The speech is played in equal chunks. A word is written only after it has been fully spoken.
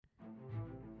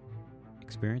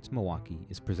Experience Milwaukee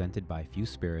is presented by Fuse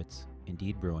Spirits,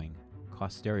 Indeed Brewing,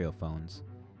 Cost Stereophones,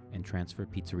 and Transfer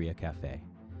Pizzeria Cafe.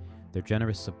 Their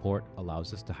generous support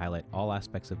allows us to highlight all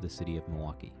aspects of the city of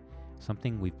Milwaukee,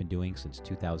 something we've been doing since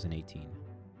 2018.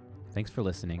 Thanks for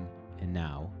listening, and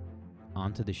now,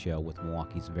 on to the show with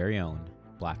Milwaukee's very own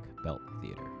Black Belt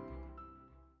Theater.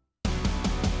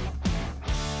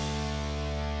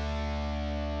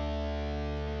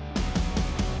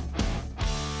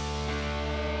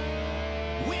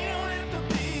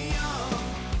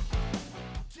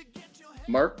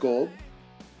 Mark Gold,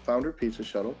 founder of Pizza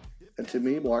Shuttle, and to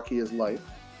me, Milwaukee is life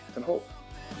and hope.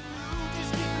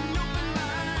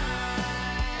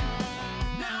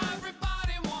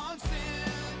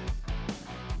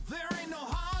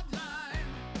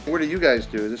 What do you guys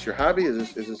do? Is this your hobby?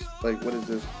 Is this like, what is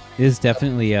this? It is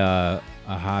definitely a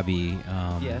hobby.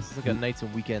 Yeah, it's like a nights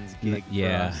and weekends gig for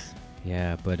us.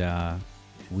 Yeah, but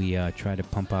we try to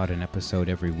pump out an episode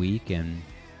every week, and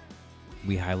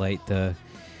we highlight the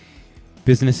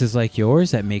businesses like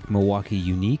yours that make Milwaukee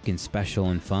unique and special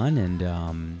and fun,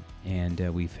 and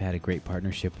we've had a great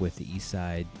partnership with the East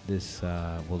Side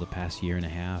the past year and a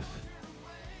half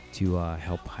to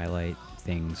help highlight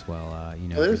things while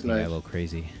Nice. a little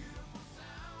crazy.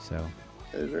 So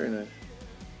That is very nice.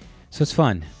 So it's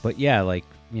fun, but yeah,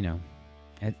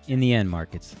 in the end, Mark,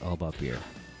 it's all about beer.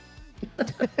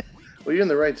 Well, you're in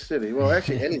the right city. Well,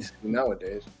 actually, any city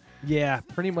nowadays. Yeah,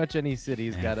 pretty much any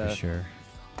city's got for sure.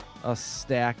 a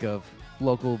stack of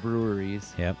local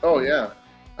breweries. Yep. Oh yeah,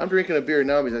 I'm drinking a beer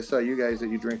now because I saw you guys that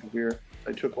you drink a beer.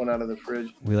 I took one out of the fridge.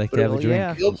 We like But to it have a was drink.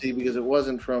 Yeah. guilty because it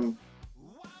wasn't from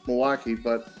Milwaukee,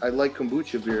 but I like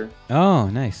kombucha beer. Oh,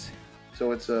 nice.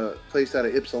 So it's a place out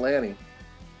of Ypsilanti,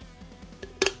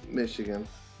 Michigan.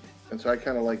 And so I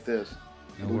kind of like this.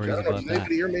 No Kombucha. worries I don't know, about does that.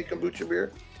 anybody here make kombucha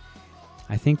beer?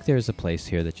 I think there's a place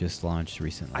here that just launched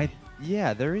recently.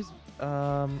 Yeah, there is.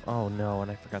 Oh no, and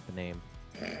I forgot the name.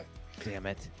 Damn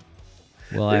it!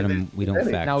 Well, Adam, we don't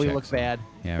fact Now we check, look so- bad.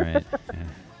 Yeah, right. Yeah.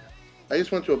 I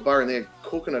just went to a bar and they had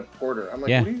coconut porter. I'm like,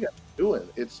 Yeah. what are you guys doing?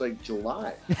 It's like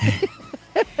July.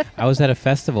 I was at a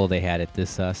festival they had it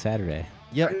this Saturday.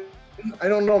 Yep. I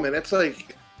don't know, man. It's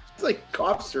like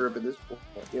cough syrup at this point.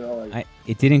 You know, like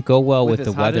It didn't go well with as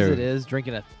the hot weather, as it is,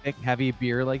 drinking a thick, heavy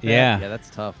beer like that. Yeah. Yeah, that's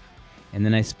tough. and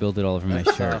then I spilled it all over my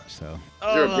shirt. So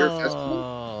Is there a beer festival?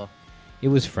 Oh. it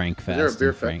was Frank Fest. there a beer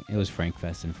in Frank- It was Frank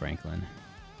Fest in Franklin.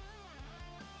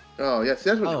 Oh, yes.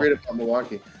 That's what's Oh. great about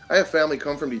Milwaukee. I have family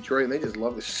come from Detroit and they just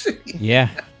love the city. Yeah,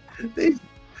 they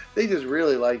just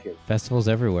really like it. festivals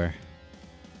everywhere.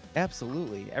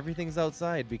 Absolutely. Everything's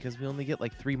outside because we only get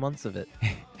like 3 months of it.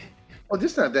 Well,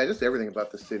 just not that, just everything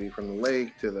about the city, from the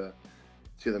lake to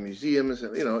the museums.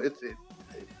 You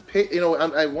know,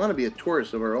 I want to be a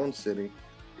tourist of our own city.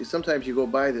 Sometimes you go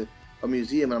by a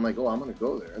museum and I'm like, oh, I'm going to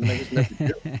go there, and I just never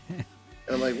do.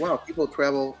 And I'm like, wow, people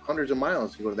travel hundreds of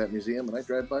miles to go to that museum, and I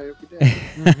drive by every day.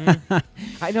 Mhm.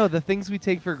 I know the things we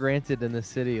take for granted in the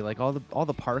city, like all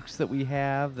the parks that we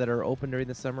have that are open during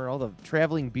the summer, all the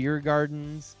traveling beer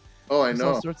gardens. Oh, I There's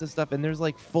know. all sorts of stuff, and there's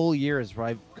like full years where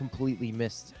I've completely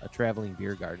missed a traveling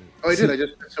beer garden. Oh, I did. I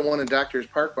just went to one in Doctors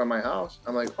Park by my house.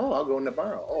 I'm like, oh, I'll go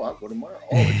tomorrow. Oh, I'll go tomorrow. Oh,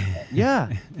 it's Yeah,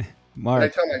 And I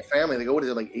Mark, tell my family, they go, what is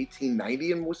it, like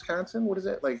 1890 in Wisconsin? What is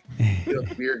it? Like,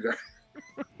 the beer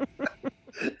garden.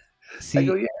 I see,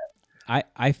 go, yeah.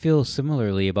 I feel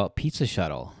similarly about Pizza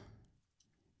Shuttle.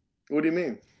 What do you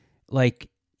mean? Like,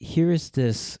 here is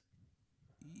this,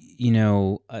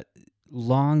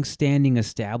 long-standing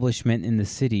establishment in the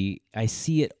city. I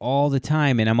see it all the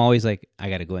time, and I'm always like, I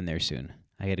got to go in there soon.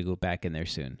 I got to go back in there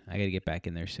soon. I got to get back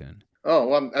in there soon. Oh,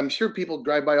 well, I'm sure people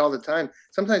drive by all the time.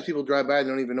 Sometimes people drive by and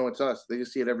don't even know it's us. They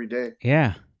just see it every day.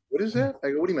 Yeah. What is that?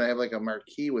 I go, what do you mean? I have like a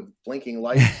marquee with blinking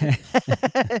lights.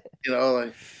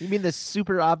 Like, you mean the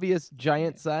super obvious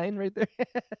giant sign right there?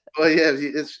 well, yeah,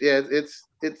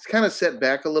 it's kind of set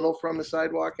back a little from the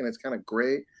sidewalk, and it's kind of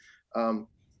gray.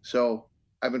 So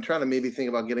I've been trying to maybe think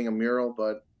about getting a mural,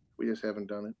 but we just haven't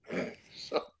done it.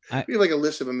 So we have like a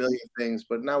list of a million things,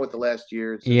 but not with the last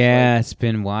year. It's just Yeah, it's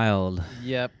been wild.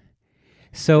 Yep,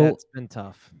 So that's been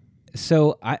tough.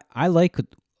 So I like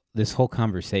this whole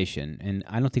conversation, and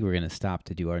I don't think we're going to stop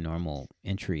to do our normal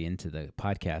entry into the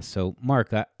podcast. So,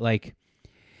 Mark,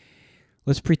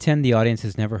 let's pretend the audience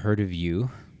has never heard of you,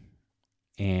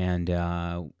 and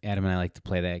Adam and I like to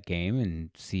play that game and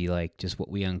see just what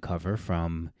we uncover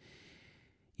from,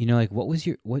 what was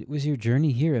your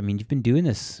journey here? I mean, you've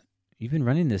been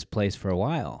running this place for a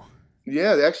while.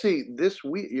 Yeah, actually, this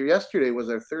week, yesterday was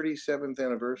our 37th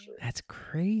anniversary. That's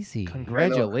crazy.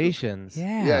 Congratulations.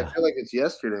 Yeah. Yeah, I feel like it's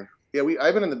yesterday. Yeah,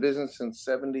 I've been in the business since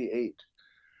 '78.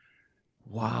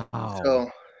 Wow. So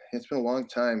it's been a long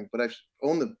time, but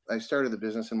I started the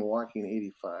business in Milwaukee in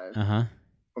 '85, Uh huh.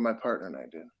 or my partner and I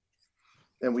did,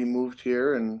 and we moved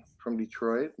here and from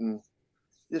Detroit, and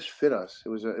it just fit us.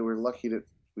 We're lucky that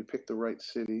we picked the right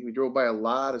city. We drove by a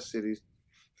lot of cities.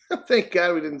 Thank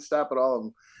God we didn't stop at all of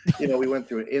them. We went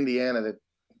through Indiana that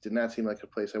did not seem like a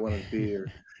place I wanted to be,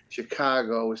 or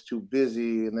Chicago was too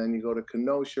busy, and then you go to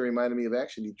Kenosha, reminded me of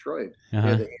actually Detroit. Uh We had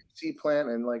huh. the AMC plant,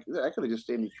 and like I could have just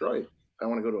stayed in Detroit. If I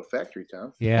want to go to a factory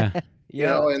town, Yeah.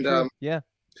 Yeah, it's and true. Yeah.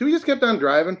 so we just kept on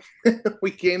driving.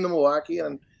 We came to Milwaukee,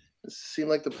 and it seemed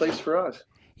like the place for us.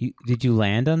 Did you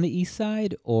land on the east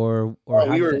side or Oh,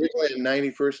 how we did were that? originally in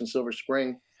 91st and Silver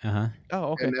Spring, Uh huh. Oh,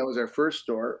 okay. and that was our first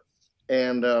store,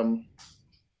 and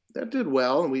that did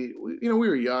well. And we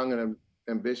were young and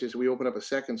ambitious. We opened up a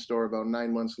second store about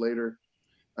 9 months later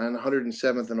on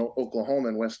 107th in Oklahoma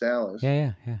in West Dallas, Yeah.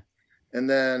 Yeah. Yeah. and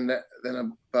then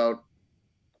about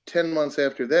 10 months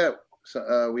after that,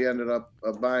 we ended up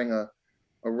buying a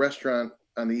restaurant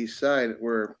on the east side,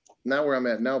 where not where I'm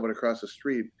at now, but across the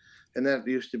street. And that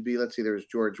used to be, let's see, there was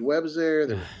George Webb's there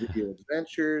was Video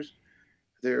Adventures,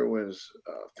 there was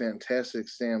Fantastic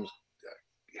Sam's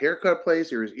haircut place,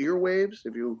 there was Earwaves.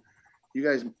 If you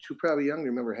guys too probably young to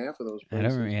remember half of those I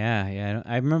don't. places. Yeah. Yeah.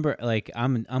 I remember. Like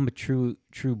I'm a true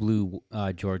blue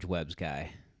George Webb's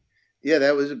guy. Yeah,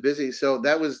 that was busy. So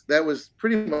that was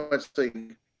pretty much like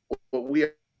what we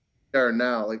are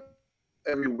now, like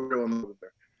everywhere on the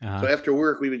there. Uh So huh. after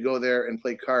work, we would go there and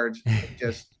play cards.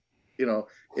 Just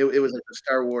it was like a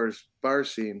Star Wars bar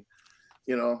scene,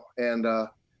 And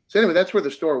so anyway, that's where the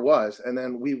store was, and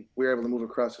then we were able to move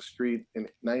across the street in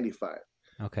 '95,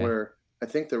 Okay. where I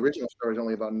think the original store is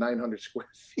only about 900 square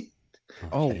feet.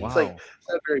 Oh, It's like wow. it's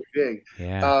not very big,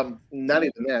 Yeah. not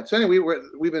even that. So anyway,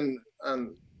 we've been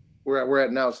on where we're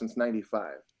at now since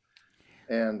 '95,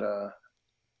 and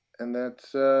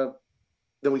that's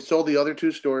then we sold the other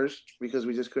two stores because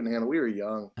we just couldn't handle. We were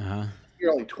young. Uh huh. We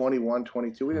were only 21,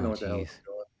 22. We didn't Oh, know what the hell was jeez.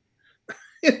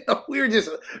 going. We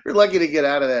were lucky to get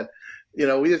out of that.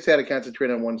 We just had to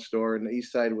concentrate on one store, and the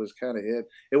East Side was kind of it.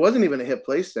 It wasn't even a hit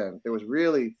place then. It was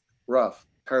really rough.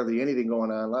 Hardly anything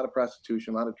going on. A lot of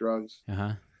prostitution, a lot of drugs. Uh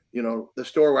huh. The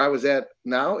store where I was at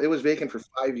now, it was vacant for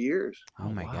 5 years. Oh Oh,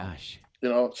 my wow. gosh.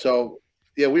 So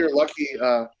yeah, we were lucky.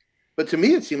 But to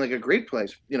me, it seemed like a great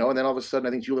place. And then all of a sudden,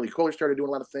 I think Julie Kohler started doing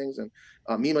a lot of things, and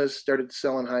Mima's started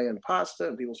selling high end pasta,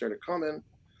 and people started coming.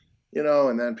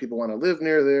 And then people want to live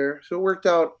near there. So it worked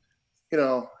out.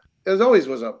 It always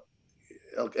was a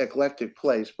eclectic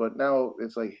place, but now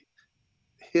it's like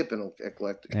hip and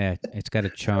eclectic. Yeah, it's got a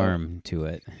charm to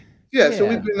it. Yeah, so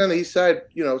we've Yeah. been on the east side,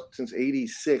 since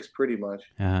 '86, pretty much.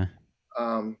 Uh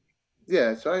huh.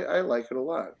 Yeah, so I like it a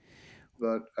lot,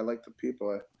 but I like the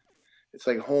people. It's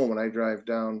like home when I drive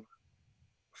down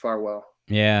Farwell.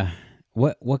 Yeah.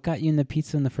 What got you in the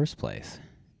pizza in the first place?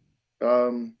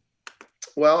 Um,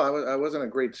 well, I wasn't a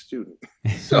great student,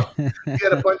 so you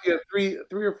had a bunch. You had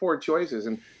three or four choices,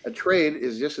 and a trade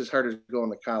is just as hard as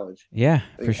going to college. Yeah,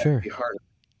 I for think that'd sure. be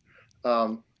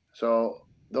harder. So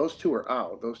those two are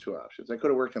out. Those two options. I could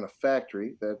have worked in a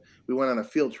factory. That we went on a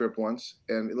field trip once,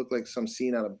 and it looked like some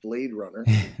scene out of Blade Runner.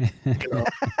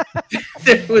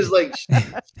 It was like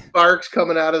sparks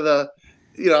coming out of the.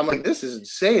 I'm like, this is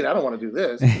insane. I don't want to do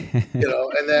this.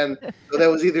 And then so that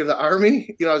was either the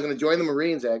Army. I was going to join the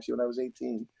Marines actually when I was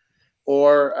 18,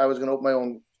 or I was going to open my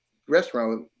own restaurant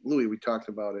with Louis. We talked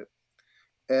about it,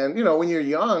 and when you're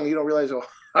young, you don't realize how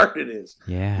hard it is.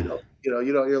 Yeah.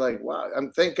 You're like, wow.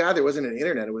 Thank God there wasn't an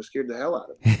internet. It would scared the hell out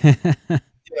of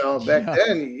me. Back Yeah.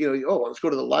 then, let's go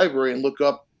to the library and look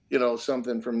up,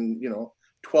 something from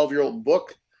 12-year-old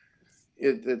book.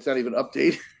 It's not even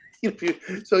updated.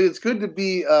 So it's good to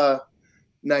be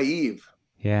naive.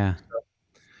 Yeah.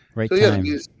 Right So yeah, time.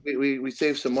 we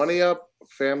saved some money up.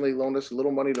 Family loaned us a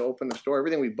little money to open the store.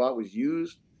 Everything we bought was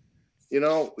used. We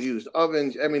used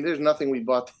ovens. I mean, there's nothing we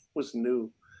bought that was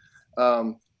new.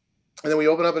 And then we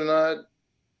opened up in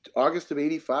August of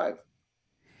 '85.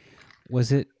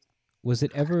 Was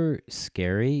it ever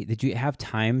scary? Did you have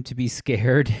time to be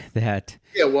scared that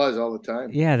Yeah, it was all the time.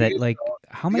 yeah, that like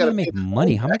how am I you going to gotta pay make the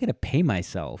money? phone How am I back. going to pay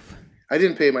myself? I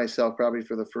didn't pay myself probably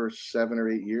for the first 7 or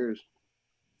 8 years.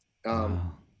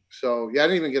 Wow. So yeah, I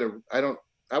didn't even get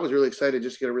I was really excited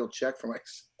just to get a real check for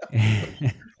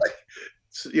myself.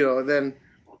 And then,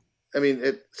 I mean,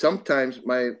 sometimes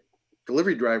my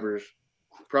delivery drivers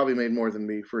probably made more than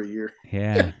me for a year.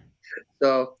 Yeah.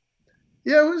 So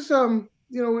yeah, it was,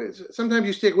 sometimes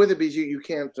you stick with it because you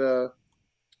can't,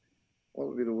 what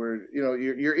would be the word?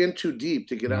 You're in too deep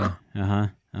to get out. Yeah. Uh-huh.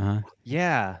 Uh-huh.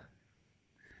 Yeah.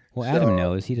 Well, Adam So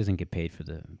knows he doesn't get paid for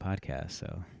the podcast,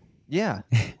 so Yeah.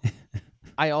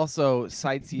 I also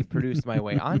side seat produced my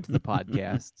way onto the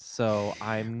podcast, so Well,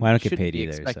 I I don't get shouldn't paid be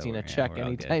either, so expecting a yeah, check we're all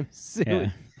good. anytime soon. Yeah,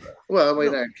 Well, it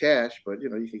might No. not cash, but you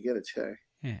could get a check.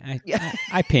 yeah. Yeah.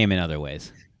 I pay him in other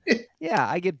ways. Yeah,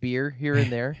 I get beer here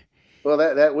and there. Well,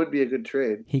 that would be a good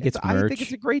trade. He gets I think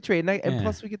it's merch. a great trade, and Yeah.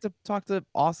 plus we get to talk to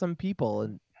awesome people,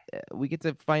 and we get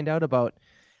to find out about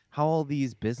how all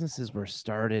these businesses were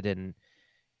started,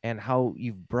 and how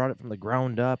you've brought it from the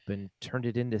ground up and turned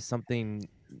it into something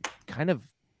kind of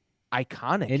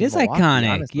iconic It in is Milwaukee, iconic.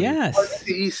 honestly. Well, I think Yes.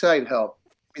 the East Side helped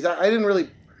because I didn't really.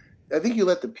 I think you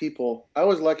let the people. I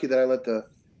was lucky that I let the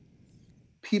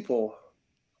people.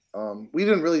 We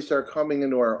didn't really start coming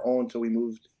into our own until we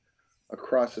moved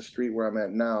across the street where I'm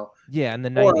at now. Yeah, in the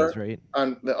Or 90s, right?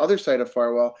 on the other side of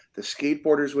Farwell, the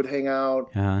skateboarders would hang out.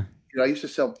 Uh, I used to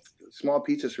sell small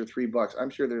pizzas for $3. I'm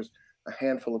sure there's a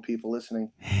handful of people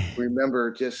listening who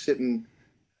remember just sitting,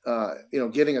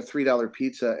 getting a $3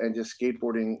 pizza and just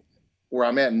skateboarding where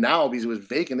I'm at now because it was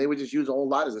vacant. They would just use a whole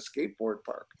lot as a skateboard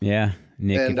park. yeah,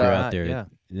 Nick, And, if you're Why out not? there, Yeah.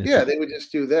 Yeah, they would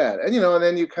just do that. And, and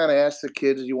then you kind of ask the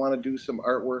kids, you want to do some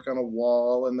artwork on a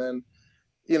wall? And then,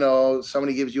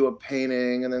 somebody gives you a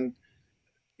painting. And then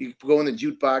you go in the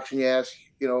jukebox and you ask,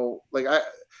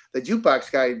 the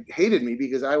jukebox guy hated me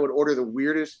because I would order the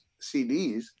weirdest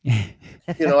CDs.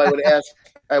 I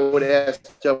would ask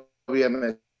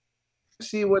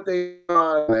WMSC what they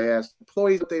want. I asked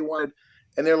employees what they wanted.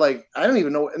 And they're like, I don't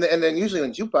even know. And then usually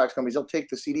when jukebox companies, they'll take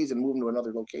the CDs and move them to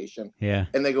another location. yeah.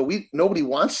 And they go, nobody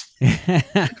wants.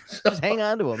 Just hang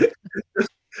on to them.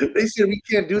 They said we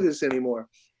can't do this anymore.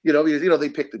 Because they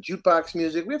picked the jukebox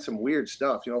music. We had some weird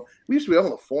stuff. We used to be up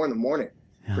at 4 a.m.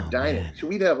 for dining. Man. So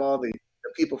we'd have all the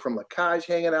people from La Cage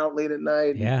hanging out late at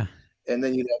night. Yeah. And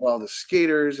then you'd have all the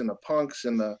skaters and the punks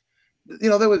and they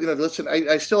would listen.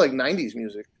 I still like 90s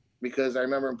music because I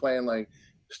remember them playing like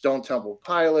Stone Temple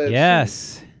Pilots.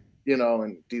 Yes.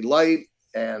 And Delight.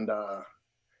 And,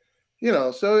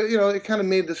 so, it kind of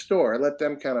made the store. I let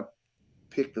them kind of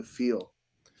pick the feel.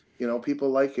 People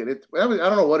like it. I don't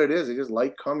know what it is. They just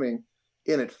like coming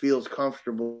in. It feels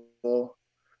comfortable.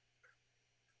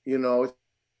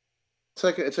 It's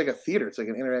like a theater. It's like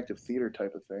an interactive theater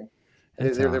type of thing.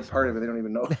 That's They're awesome. part of it. They don't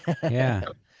even know. Yeah.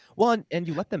 Well, and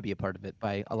you let them be a part of it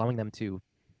by allowing them to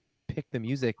pick the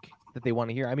music that they want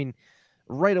to hear. I mean,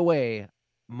 right away,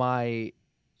 my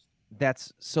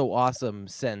 "that's so awesome"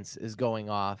 sense is going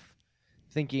off,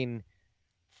 thinking,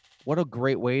 what a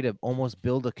great way to almost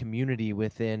build a community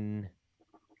within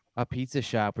a pizza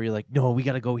shop where you're like, no, we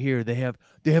gotta go here. They have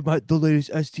the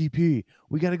latest STP.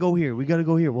 We gotta go here. We gotta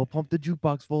go here. We'll pump the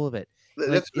jukebox full of it.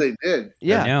 That's what they did.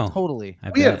 Yeah, know. totally.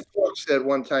 I We bet. had folks that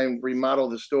one time remodel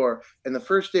the store, and the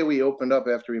first day we opened up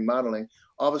after remodeling,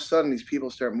 all of a sudden these people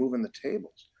start moving the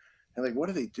tables. And like, what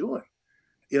are they doing?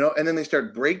 And then they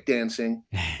start breakdancing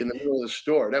in the middle of the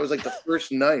store. That was like the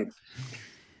first night.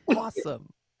 Awesome.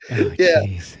 Oh, Yeah.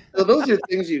 jeez. So those are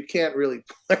things you can't really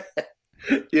plan.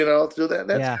 So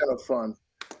that's Yeah. kind of fun.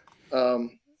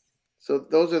 So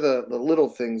those are the little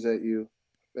things that you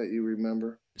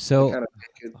remember. So, Kind of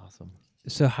That's awesome.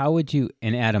 so how would you?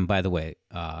 And Adam, by the way,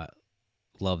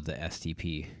 love the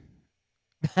STP.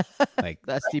 Like,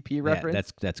 The STP yeah,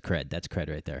 reference. that's cred. That's cred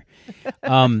right there.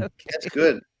 that's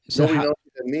good. So Nobody how, knows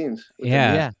what that means.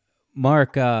 yeah, Yeah.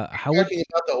 Mark, how would? Talking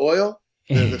about the oil,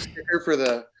 the sticker for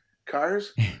the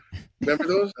cars. Remember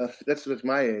those? That's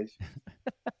my age.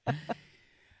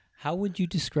 How would you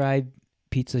describe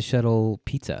Pizza Shuttle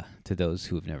pizza to those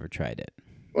who have never tried it?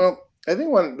 Well, I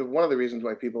think one of the reasons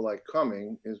why people like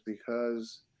coming is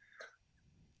because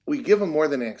we give them more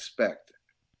than they expect.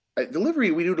 Delivery,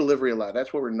 we do delivery a lot.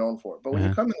 That's what we're known for. But when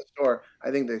you come in the store,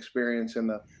 I think the experience and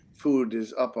the food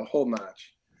is up a whole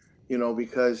notch.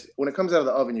 Because when it comes out of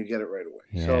the oven, you get it right away.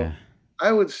 Yeah. So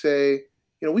I would say,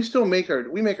 we still make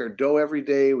our dough every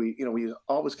day. We use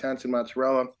all Wisconsin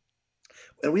mozzarella,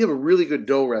 and we have a really good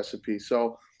dough recipe.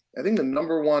 So I think the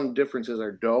number one difference is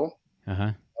our dough.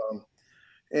 Uh-huh.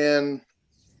 And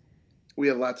we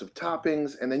have lots of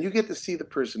toppings, and then you get to see the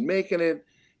person making it,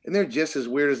 and they're just as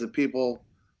weird as the people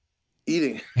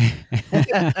eating.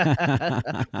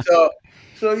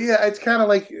 So yeah, it's kind of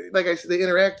like I said, the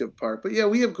interactive part. But yeah,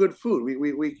 we have good food.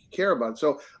 We care about it.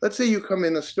 So let's say you come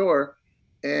in the store,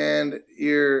 and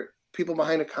your people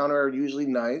behind the counter are usually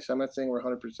nice. I'm not saying we're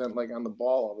 100% like on the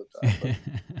ball all the time, but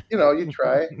you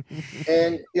try,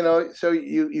 and so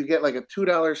you get like a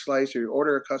 $2 slice, or you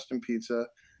order a custom pizza,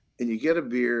 and you get a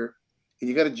beer, and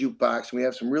you got a jukebox, and we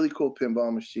have some really cool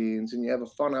pinball machines, and you have a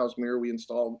funhouse mirror we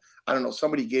installed. I don't know,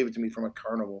 somebody gave it to me from a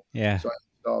carnival, Yeah. so I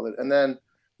installed it, and then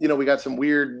we got some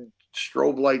weird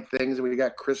strobe light things, and we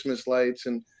got Christmas lights,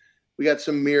 and We got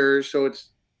some mirrors, so it's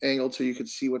angled so you could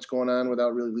see what's going on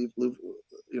without really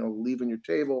leaving your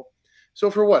table.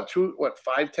 So for what,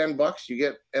 $5-10, you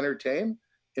get entertained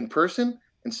in person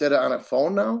instead of on a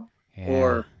phone now, Yeah.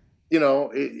 or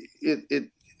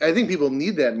it. I think people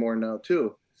need that more now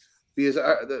too, because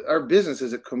our business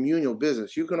is a communal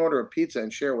business. You can order a pizza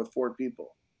and share with 4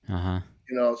 people.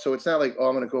 So it's not like, oh,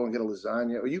 I'm going to go and get a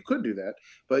lasagna. Or you could do that,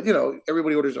 but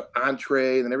everybody orders an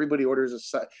entree, and then everybody orders a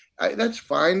side. That's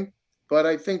fine, but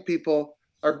I think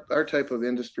our type of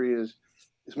industry is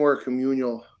more a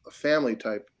communal, a family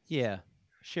type. Yeah,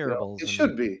 shareables. It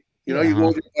should be. You Yeah. go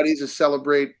with your buddies to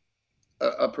celebrate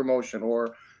a promotion,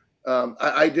 or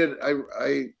I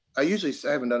usually,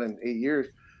 I haven't done it in 8 years.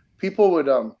 People would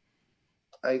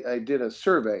I did a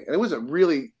survey, and it was a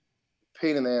really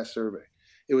pain in the ass survey.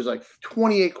 It was like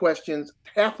 28 questions,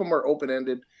 half of them are open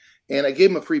ended, and I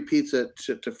gave them a free pizza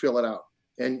to fill it out,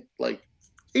 and like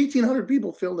 1,800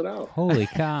 people filled it out. Holy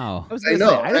cow! I was I gonna know.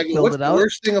 say, I go, filled what's it the out.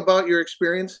 worst thing about your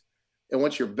experience, and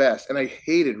what's your best? And I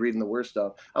hated reading the worst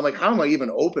stuff. I'm like, how am I even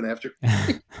open after?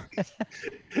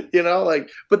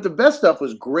 But the best stuff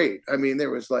was great. I mean, there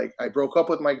was like, I broke up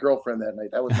with my girlfriend that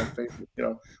night. That was my favorite.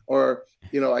 Or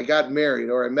I got married,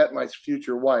 or I met my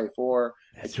future wife, or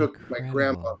That's I took incredible. my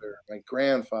grandmother, my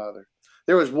grandfather.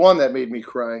 There was one that made me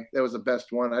cry. That was the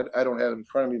best one. I don't have it in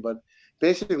front of me, but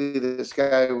basically this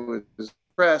guy was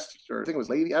depressed, or I think it was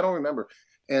lady. I don't remember.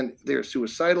 And they're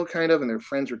suicidal kind of, and their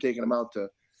friends were taking them out to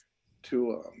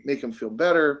make them feel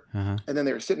better. Uh-huh. And then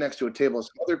they were sitting next to a table with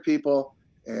some other people,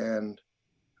 and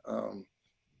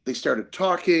they started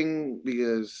talking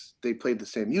because they played the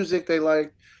same music they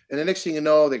liked. And the next thing you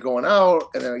know, they're going out,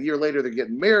 and then a year later they're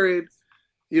getting married,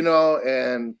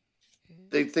 and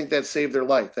they think that saved their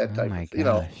life. That type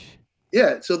of,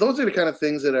 yeah. So those are the kind of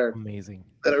things that are amazing,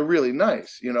 that are really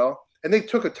nice, And they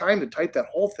took a time to type that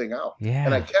whole thing out,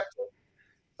 and I kept it.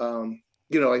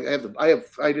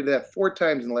 I did that 4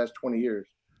 times in the last 20 years,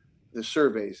 the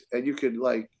surveys, and you could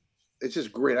it's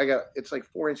just great. It's like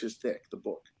 4 inches thick, the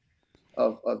book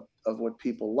of what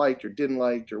people liked or didn't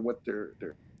like, or what their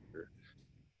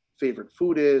favorite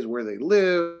food is, where they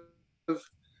live,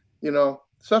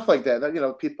 stuff like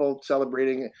that. People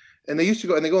celebrating, and they used to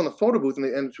go and they go in the photo booth,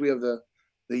 and we have the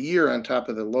year on top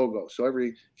of the logo. So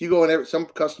if you go in, some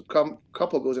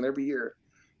couple goes in every year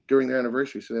during their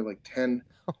anniversary. So they have like 10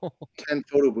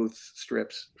 photo booth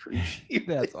strips for each year.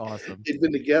 That's awesome. They've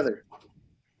been together.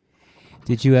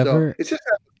 Did you ever? So it's just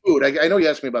not the food. I know you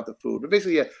asked me about the food, but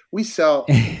basically, yeah, we sell.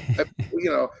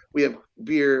 We have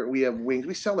beer, we have wings.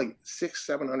 We sell like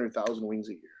 600,000-700,000 wings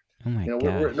a year. Oh my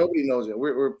god! Nobody knows it.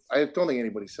 I don't think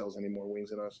anybody sells any more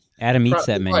wings than us. Adam eats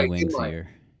that many wings a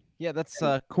year. Yeah, that's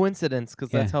a coincidence, because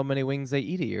that's how many wings they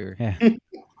eat a year. Yeah.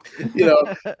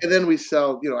 And then we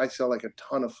sell. I sell like a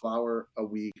ton of flour a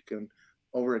week, and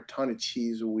over a ton of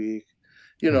cheese a week.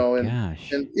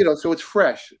 Gosh. And so it's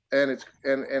fresh, and it's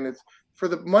for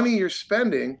the money you're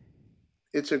spending.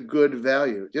 It's a good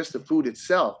value, just the food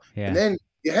itself. Yeah. And then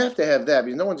you have to have that,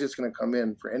 because no one's just going to come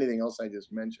in for anything else I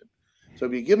just mentioned. So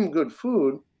if you give them good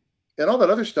food, and all that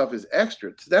other stuff is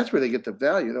extra, that's where they get the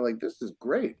value. They're like, this is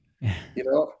great,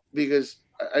 because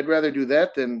I'd rather do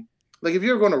that than, like, if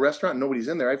you're going to a restaurant and nobody's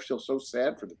in there, I feel so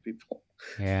sad for the people.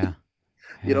 Yeah.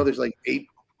 There's like 8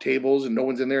 tables and no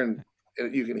one's in there, and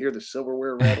you can hear the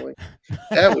silverware rattling.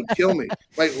 That would kill me.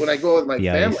 Like when I go with my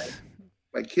family,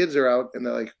 my kids are out and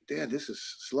they're like, Dad, this is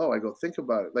slow. I go, think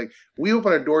about it. Like, we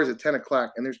open our doors at 10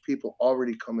 o'clock and there's people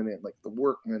already coming in, like the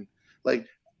workmen. Like,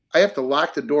 I have to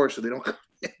lock the door so they don't come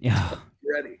in. Yeah.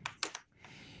 Ready.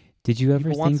 Did you ever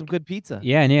want some good pizza?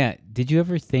 Yeah. Did you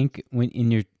ever think, when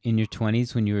in your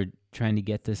 20s, when you were trying to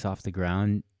get this off the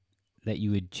ground, that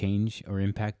you would change or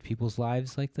impact people's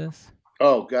lives like this?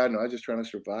 Oh God, no! I was just trying to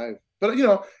survive. But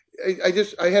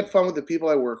I had fun with the people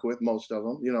I work with, most of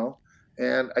them,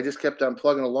 and I just kept on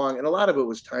plugging along. And a lot of it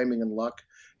was timing and luck.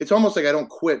 It's almost like I don't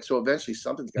quit, so eventually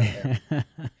something's gonna happen.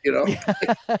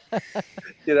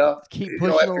 Keep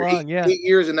pushing along. 8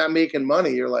 years and not making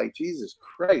money, you're like, Jesus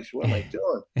Christ, what am I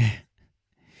doing?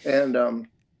 And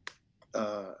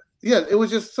it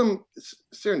was just some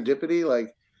serendipity.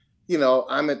 Like,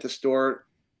 I'm at the store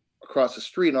across the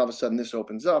street, and all of a sudden this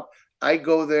opens up. I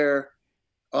go there.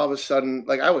 All of a sudden,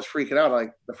 like, I was freaking out.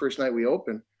 Like, the first night we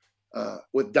opened,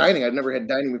 with dining, I'd never had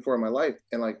dining before in my life,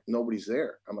 and like, nobody's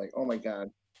there. I'm like, oh my God.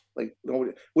 Like,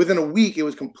 nobody. Within a week, it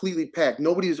was completely packed.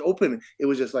 Nobody was open. It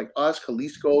was just like us,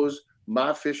 Jalisco's,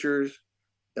 Ma Fisher's,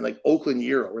 and like Oakland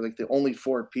Euro. We're like the only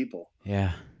 4 people.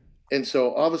 Yeah. And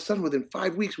so all of a sudden, within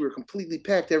 5 weeks, we were completely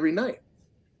packed every night,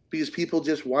 because people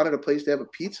just wanted a place to have a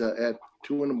pizza at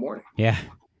 2 a.m. Yeah.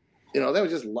 That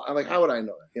was just I'm like, how would I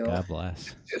know that? God bless.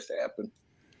 It just happened.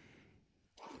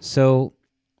 So,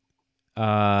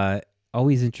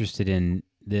 always interested in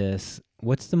this.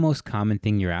 What's the most common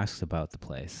thing you're asked about the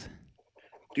place?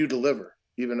 Do you deliver?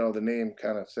 Even though the name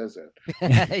kind of says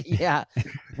that. Yeah,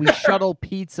 we shuttle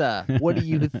pizza. What do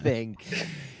you think?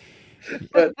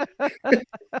 But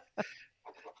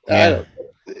Yeah.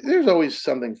 there's always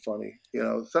something funny,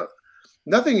 So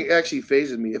nothing actually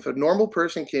phases me. If a normal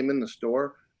person came in the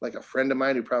store, like a friend of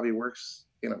mine who probably works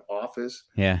in an office,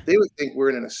 Yeah. they would think we're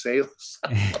in a sales.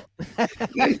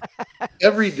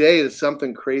 Every day is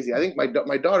something crazy. I think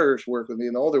my daughters work with me,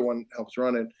 and the older one helps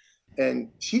run it, and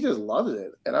she just loves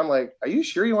it. And I'm like, "Are you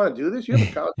sure you want to do this? You have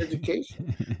a college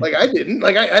education." Like I didn't.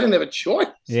 Like I didn't have a choice.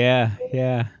 Yeah.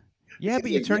 Yeah. Yeah, She's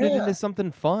but you like, turned it "Yeah." into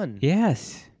something fun.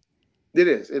 Yes. It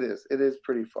is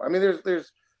pretty fun. I mean,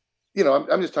 there's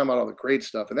I'm just talking about all the great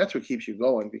stuff, and that's what keeps you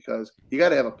going because you got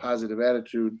to have a positive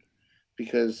attitude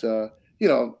because the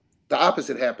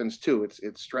opposite happens too.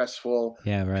 It's stressful,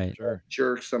 Yeah. Right. Sure.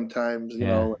 jerks sometimes,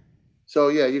 Yeah. So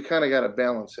yeah, you kind of got to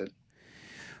balance it.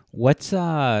 What's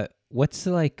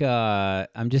like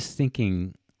I'm just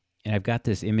thinking, and I've got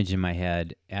this image in my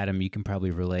head. Adam, you can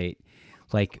probably relate.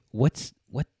 Like what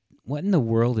in the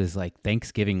world is like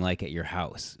Thanksgiving like at your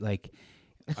house? Like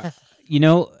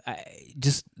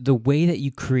just the way that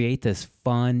you create this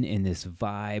fun and this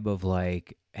vibe of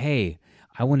like, hey,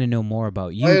 I want to know more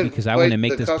about you I because I want to invite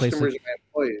make the this place customers like, and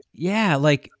my employees. yeah,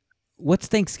 like what's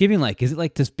Thanksgiving like? Is it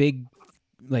like this big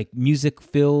like music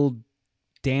filled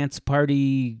dance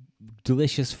party,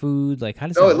 delicious food? Like how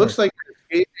does No, that it looks work? like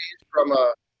we're escapees from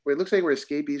a. It looks like we're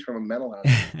escapees from a mental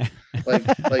house. Like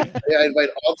yeah, I invite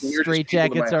all the weirdest Straight people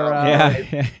to my jackets are house.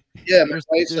 out. Yeah. Yeah, my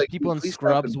wife's There's like, "Can people you in please stop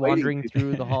scrubs inviting wandering people?"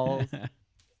 through the halls.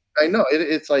 I know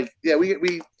it's like yeah,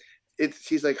 we it's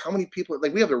she's like, "How many people?"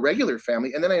 Like we have a regular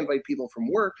family, and then I invite people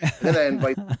from work, and then I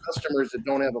invite customers that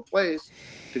don't have a place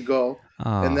to go,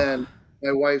 and Oh. then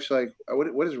my wife's like,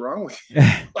 What is wrong with you?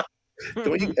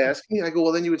 Don't you ask me?" I go,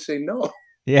 "Well, then you would say no."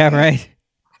 Yeah, right.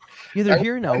 Yeah, I, they're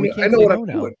here now. We I can't know say what I'm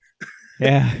no now. doing.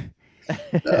 Yeah.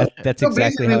 That's exactly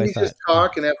Basically, how I we just thought.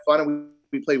 talk and have fun, and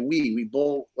we play Wii. We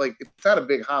bowl like it's not a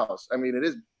big house. I mean, it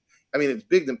is. I mean, it's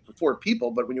big than 4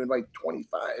 people, but when you invite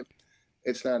 25,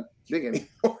 it's not big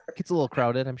anymore. Gets a little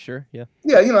crowded, I'm sure. Yeah.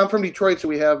 Yeah, I'm from Detroit, so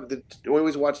we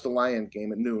always watch the Lion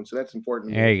game at noon, so that's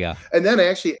important to There me. you go. And then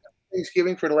actually,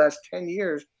 Thanksgiving for the last 10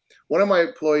 years, one of my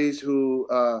employees who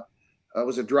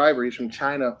was a driver, he's from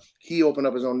China. He opened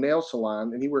up his own nail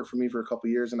salon, and he worked for me for a couple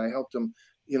of years, and I helped him,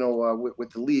 with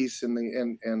the lease and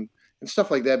and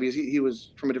stuff like that because he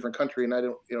was from a different country, and I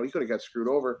don't, he could have got screwed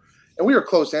over, and we were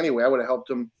close anyway. I would have helped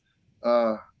him.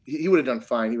 He would have done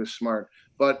fine. He was smart.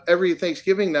 But every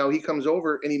Thanksgiving now he comes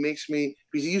over and he makes me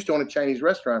because he used to own a Chinese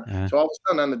restaurant. Uh-huh. So all of a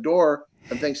sudden on the door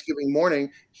on Thanksgiving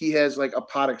morning, he has like a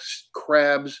pot of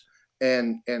crabs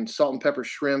and salt and pepper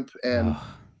shrimp and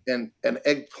Oh. and an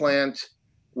eggplant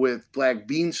with black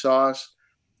bean sauce,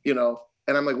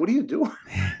 And I'm like, "What are you doing?"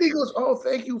 He goes, "Oh,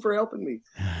 thank you for helping me."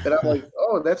 And I'm like,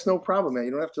 "Oh, that's no problem, man.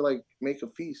 You don't have to like make a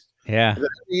feast." Yeah. And then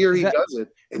every year Is he that- does it.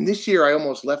 And this year I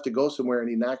almost left to go somewhere and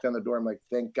he knocked on the door. I'm like,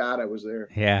 "Thank God I was there."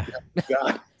 Yeah.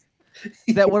 God.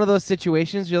 Is that one of those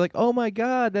situations you're like, oh my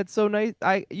god, that's so nice?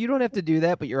 You don't have to do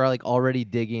that, but you're like already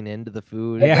digging into the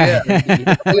food. Yeah. Oh,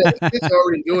 yeah, the kids are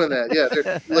already doing that. Yeah,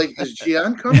 they're like, "Is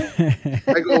Gian coming?"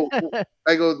 I go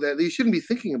that you shouldn't be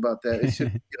thinking about that. It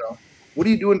should, what are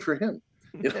you doing for him?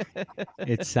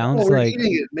 It Oh, sounds we're like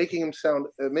eating it, making him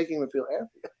feel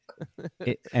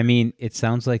happy. I mean, it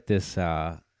sounds like this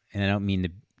and I don't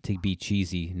mean to be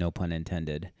cheesy, no pun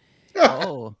intended.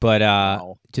 Oh, But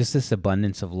wow. just this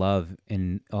abundance of love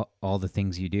in all the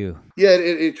things you do. Yeah,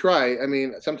 it try. I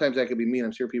mean, sometimes that could be mean.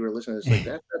 I'm sure people are listening. It's like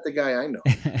that's not the guy I know.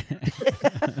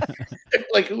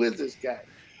 Like, who is this guy?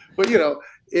 But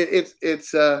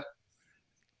it's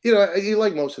you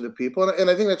like most of the people, and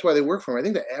I think that's why they work for me. I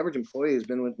think the average employee has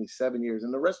been with me 7 years.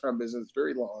 In the restaurant business, it's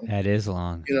very long. That is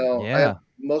long. I Yeah. have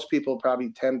most people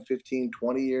probably 10, 15,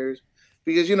 20 years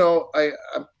because,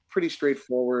 I'm pretty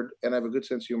straightforward and I have a good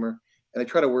sense of humor and I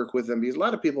try to work with them because a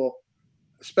lot of people,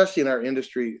 especially in our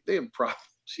industry, they have problems.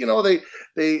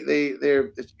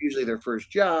 It's usually their first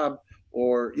job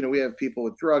or, we have people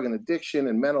with drug and addiction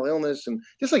and mental illness and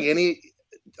just like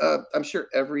I'm sure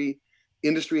every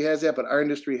industry has that, but our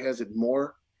industry has it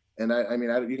more. And I mean,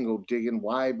 you can go dig in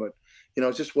why, but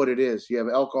it's just what it is. You have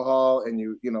alcohol,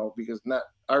 and because not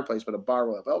our place, but a bar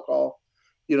will have alcohol,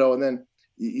 and then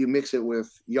you mix it with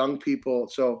young people.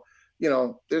 So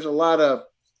there's a lot of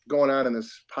going on in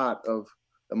this pot of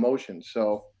emotions.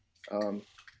 So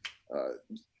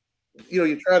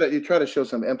you try to show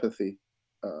some empathy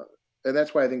and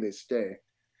that's why I think they stay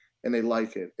and they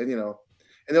like it. And and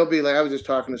they'll be like, I was just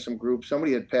talking to some group.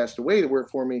 Somebody had passed away to work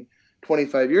for me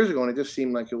 25 years ago, and it just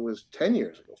seemed like it was 10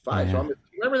 years ago, 5. So Yeah. I'm like,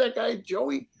 remember that guy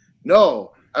Joey?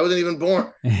 No, I wasn't even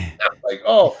born. I'm like,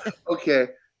 oh, okay.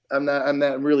 I'm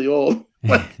not really old.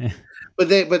 But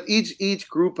each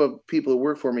group of people who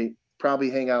work for me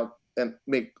probably hang out and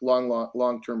make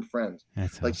long-term friends.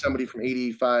 That's Like awesome. somebody from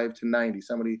 85 to 90,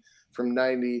 somebody from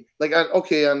 90. Like on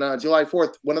July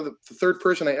 4th, one of the third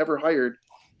person I ever hired,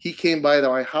 he came by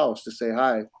my house to say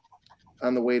hi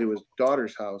on the way to his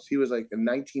daughter's house. He was like in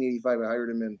 1985. I hired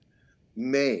him in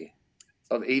May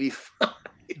of 85.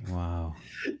 Wow.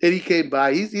 And he came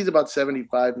by. He's about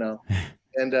 75 now,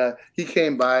 and he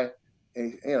came by,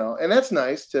 and and that's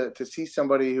nice to see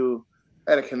somebody who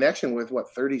had a connection with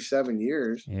 37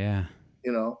 years, Yeah.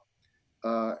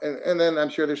 and then I'm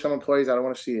sure there's some employees I don't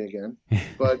want to see again,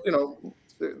 but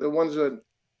the ones that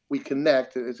we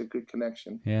connect, it's a good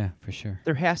connection. Yeah, for sure.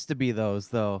 There has to be those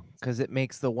though, because it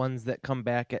makes the ones that come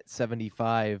back at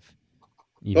 75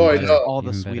 Even Oh, I better, know. all the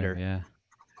even better, sweeter. Yeah.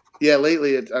 Yeah,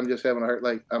 lately I'm just having a hard,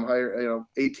 like I'm hiring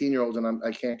 18-year-olds, and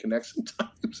I can't connect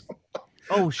sometimes.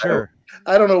 Oh, sure.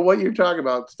 I don't know what you're talking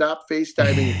about. Stop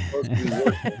FaceTiming. You're supposed to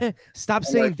be working. Stop I'm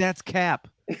saying like- that's cap.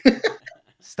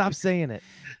 Stop saying it.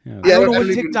 Oh, I Yeah, don't know I what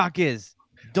don't even- TikTok is.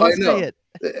 I Don't know. say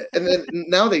it. And then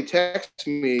now they text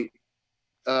me.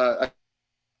 I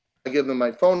give them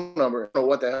my phone number. I don't know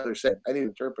what the hell they're saying. I need an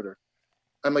interpreter.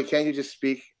 I'm like, can't you just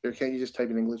speak, or can't you just type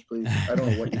in English, please? I don't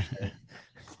know what you're saying.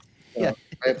 Yeah.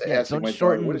 I have to Yeah, ask don't my daughter,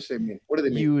 shorten what does they mean? What do they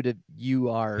mean? You to you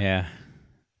are. Yeah.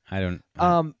 I don't.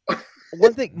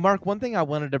 One thing, Mark, one thing I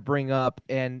wanted to bring up,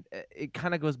 and it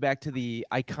kind of goes back to the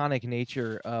iconic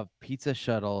nature of Pizza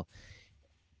Shuttle,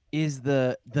 is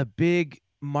the big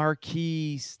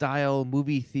marquee style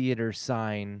movie theater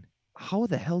sign. How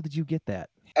the hell did you get that?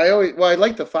 I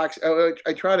like the Fox.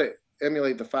 I try to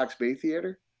emulate the Fox Bay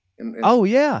Theater. Oh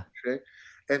yeah.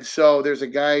 And so there's a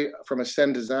guy from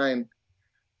Ascend Design,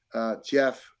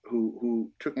 Jeff,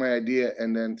 who took my idea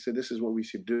and then said, this is what we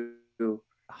should do.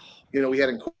 We had to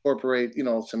incorporate,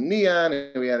 some neon,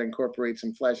 and we had to incorporate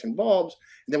some flashing bulbs.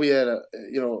 And then we had to,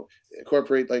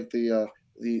 incorporate like the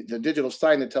digital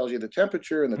sign that tells you the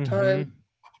temperature and the time.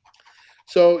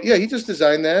 So yeah, he just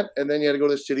designed that. And then you had to go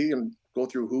to the city and go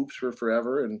through hoops for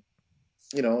forever and,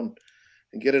 and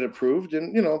get it approved.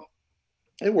 And,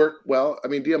 it worked well. I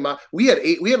mean, we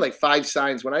had like 5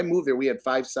 signs. When I moved there, we had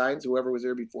 5 signs, whoever was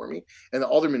there before me. And the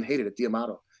alderman hated it,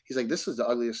 D'Amato. He's like, this is the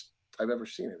ugliest I've ever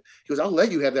seen it. He goes, I'll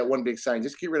let you have that one big sign.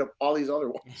 Just get rid of all these other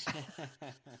ones.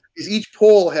 Because each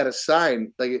pole had a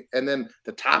sign, and then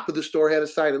the top of the store had a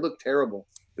sign. It looked terrible.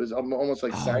 It was almost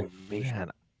like sign.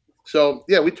 Man. So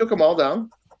yeah, we took them all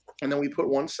down, and then we put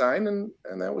one sign, and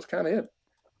that was kind of it.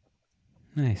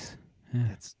 Nice.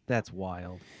 Yeah. That's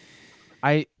wild.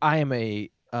 I am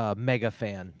a mega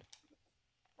fan,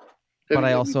 but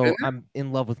I'm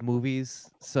in love with movies.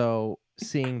 So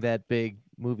seeing that big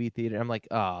movie theater, I'm like,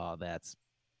 oh, that's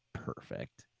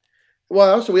perfect.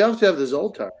 Well, we also have the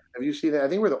Zoltar. Have you seen that? I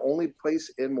think we're the only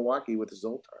place in Milwaukee with the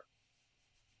Zoltar.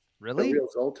 Really? The real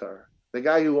Zoltar. The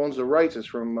guy who owns the rights is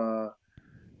from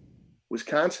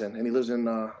Wisconsin, and he lives in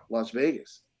Las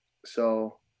Vegas.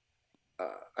 So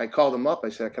I called him up. I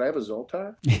said, can I have a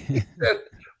Zoltar? He said,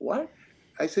 what?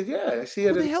 I said, yeah. I see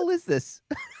it. What the hell is this?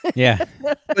 Yeah.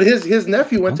 But his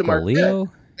nephew went to Uncle Marquette.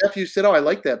 Leo. Nephew said, oh, I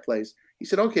like that place. He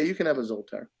said, okay, you can have a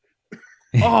Zoltar.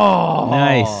 Oh,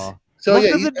 Nice. So look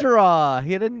yeah, at the draw.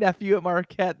 He had a nephew at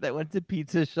Marquette that went to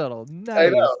Pizza Shuttle. Nice. I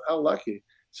know, how lucky.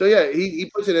 So yeah, he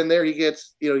puts it in there. He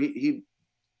gets, he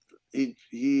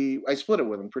I split it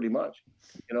with him pretty much,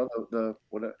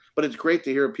 but it's great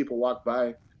to hear people walk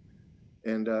by,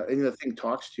 and the thing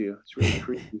talks to you. It's really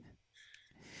creepy,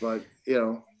 but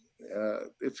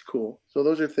it's cool. So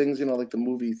those are things, like the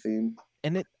movie theme.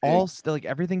 And it all still, like,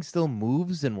 everything still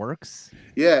moves and works.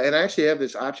 Yeah, and I actually have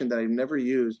this option that I've never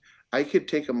used. I could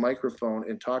take a microphone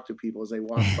and talk to people as they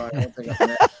walk by. I don't think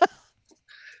I'm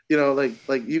that.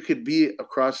 Like you could be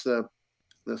across the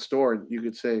store and you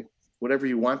could say whatever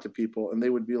you want to people, and they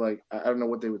would be like, I don't know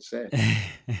what they would say.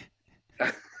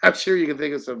 I'm sure you can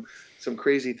think of some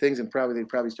crazy things, and they'd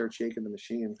probably start shaking the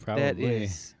machine. Probably. That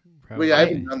is. Well, yeah, I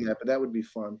haven't done that, but that would be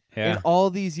fun. Yeah. In all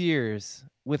these years,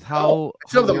 with how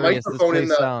still the hilarious this microphone in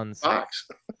place the sounds, box.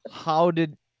 how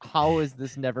has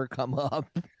this never come up?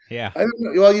 Yeah. I don't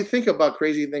know. Well, you think about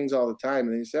crazy things all the time, and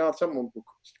then you say, "Oh, something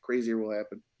crazier will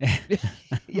happen."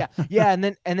 yeah,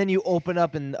 and then you open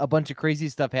up and a bunch of crazy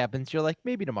stuff happens. You're like,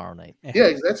 maybe tomorrow night.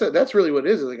 Yeah, that's really what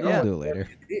it is. It's like, Yeah. I'll do it later.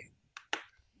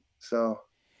 So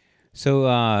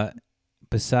So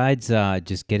besides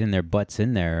just getting their butts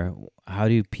in there, how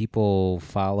do people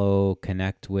follow,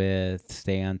 connect with,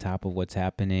 stay on top of what's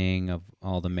happening, of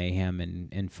all the mayhem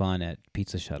and fun at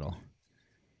Pizza Shuttle?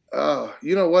 Oh,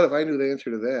 you know what? If I knew the answer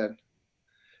to that,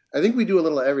 I think we do a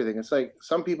little of everything. It's like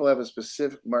some people have a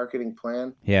specific marketing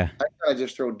plan. Yeah. I kind of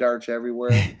just throw darts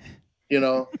everywhere, you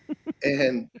know,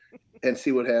 and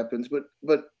see what happens.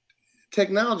 But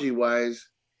technology wise,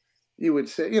 you would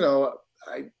say,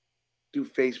 I do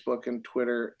Facebook and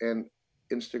Twitter and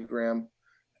Instagram,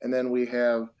 and then we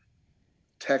have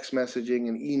text messaging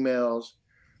and emails,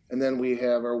 and then we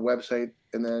have our website,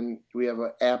 and then we have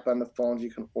an app on the phones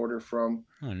you can order from,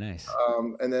 Oh, nice.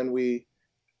 and then we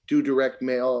do direct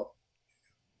mail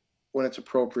when it's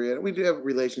appropriate. We do have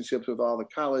relationships with all the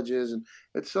colleges, and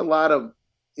it's a lot of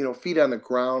feet on the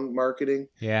ground marketing.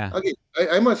 Yeah.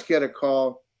 I must get a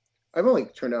call. I've only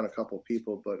turned down a couple of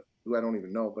people, but who I don't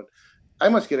even know. But I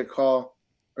must get a call,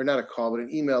 or not a call, but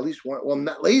an email at least one. Well,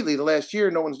 not lately. The last year,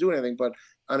 no one's doing anything. But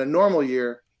on a normal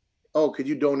year, oh, could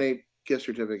you donate gift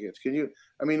certificates? Can you?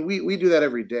 I mean, we do that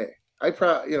every day. I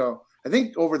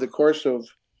think over the course of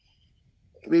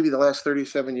maybe the last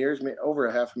 37 years, over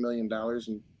 $500,000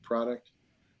 in product.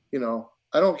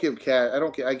 I don't give cash.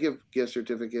 I give gift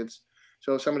certificates.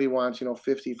 So if somebody wants,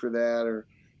 50 for that or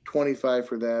 25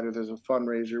 for that, or there's a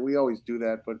fundraiser, we always do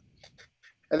that.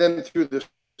 And then through the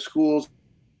schools,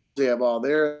 they have all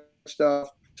their stuff.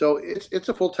 So it's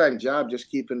a full-time job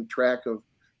just keeping track of.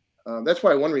 That's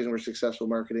why one reason we're successful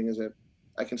marketing is that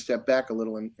I can step back a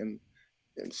little and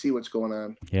see what's going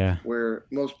on. Yeah. Where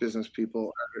most business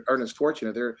people aren't as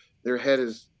fortunate. Their head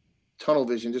is tunnel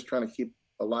vision, just trying to keep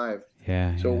alive.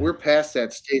 Yeah. So we're past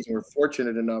that stage, and we're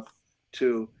fortunate enough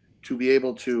to be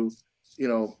able to,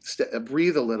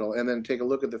 breathe a little and then take a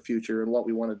look at the future and what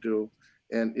we want to do.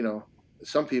 And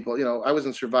some people, I was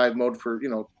in survive mode for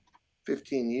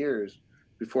 15 years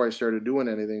before I started doing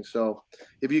anything. So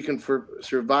if you can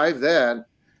survive that,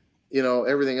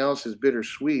 everything else is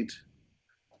bittersweet.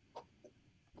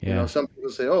 Yeah. Some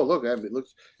people say, "Oh, look, it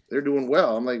looks they're doing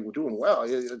well." I'm like, "We're doing well.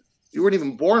 You weren't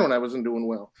even born when I wasn't doing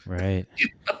well." Right.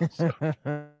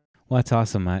 Well, that's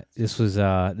awesome. This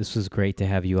was great to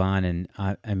have you on, and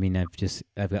I mean,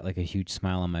 I've got like a huge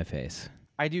smile on my face.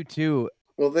 I do too.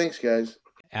 Well, thanks, guys.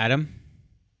 Adam?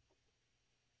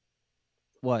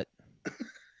 What?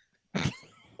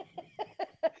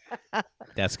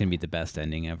 That's gonna be the best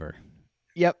ending ever.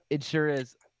 Yep, it sure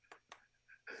is.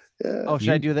 Yeah. Oh, should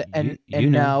I do the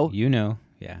now? now?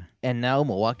 Yeah. And now,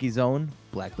 Milwaukee's own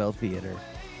Black Belt Theater.